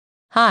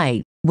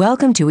Hi,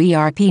 welcome to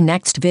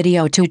ERPNext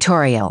video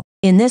tutorial.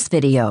 In this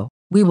video,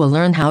 we will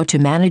learn how to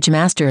manage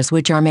masters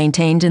which are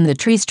maintained in the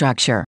tree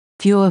structure.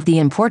 Few of the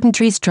important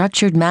tree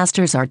structured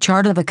masters are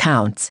chart of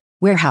accounts,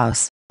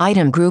 warehouse,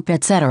 item group,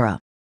 etc.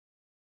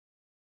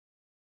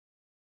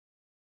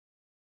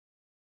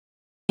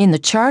 In the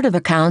chart of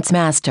accounts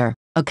master,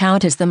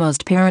 account is the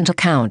most parent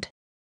account.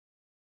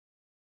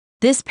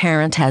 This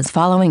parent has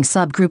following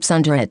subgroups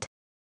under it.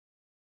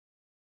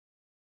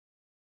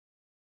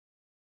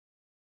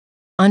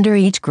 Under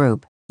each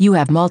group, you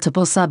have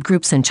multiple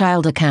subgroups and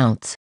child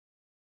accounts.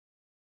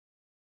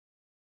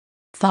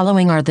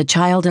 Following are the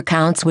child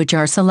accounts which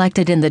are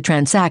selected in the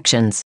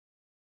transactions.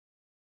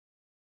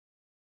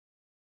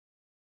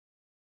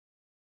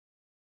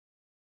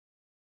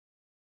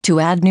 To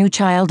add new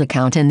child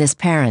account in this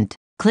parent,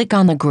 click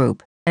on the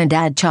group and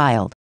add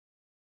child.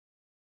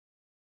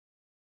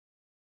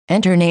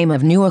 Enter name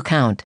of new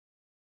account.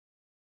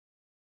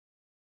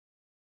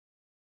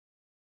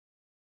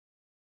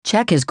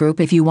 Check as group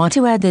if you want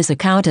to add this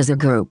account as a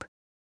group.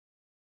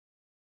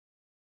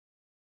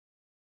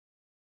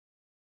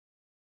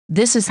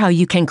 This is how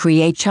you can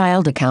create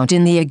child account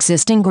in the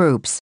existing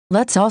groups.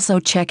 Let's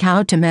also check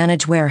how to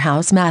manage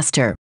warehouse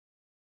master.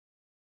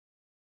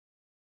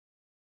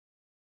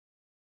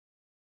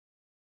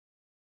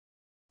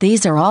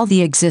 These are all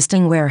the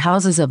existing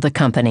warehouses of the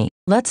company.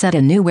 Let's add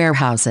a new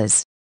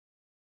warehouses.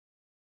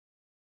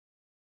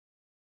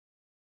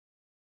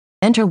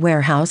 Enter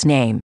warehouse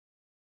name.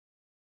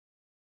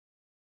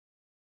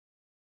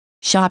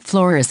 Shop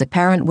floor is a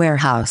parent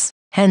warehouse,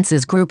 hence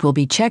this group will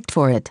be checked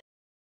for it.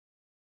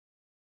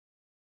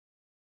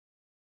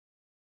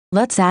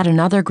 Let's add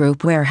another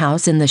group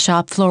warehouse in the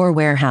shop floor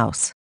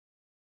warehouse.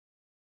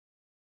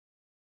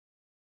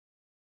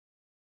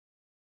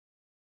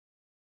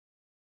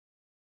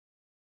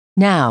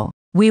 Now,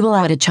 we will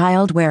add a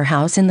child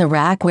warehouse in the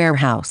rack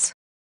warehouse.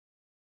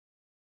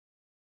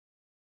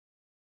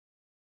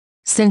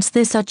 Since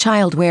this a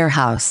child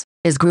warehouse,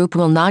 this group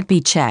will not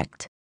be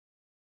checked.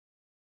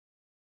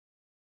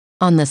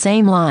 On the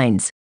same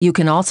lines, you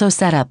can also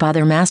set up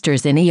other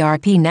masters in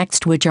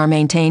ERPNext which are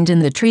maintained in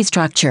the tree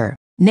structure,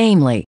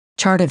 namely,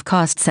 chart of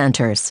cost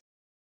centers.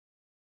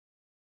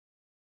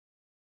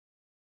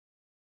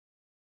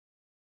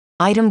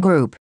 Item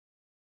group.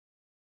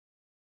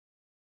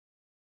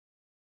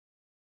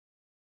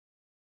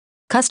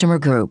 Customer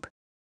group.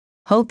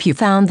 Hope you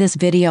found this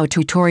video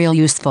tutorial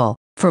useful.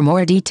 For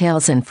more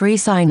details and free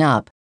sign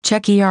up,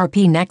 check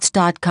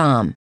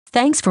ERPNext.com.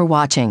 Thanks for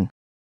watching.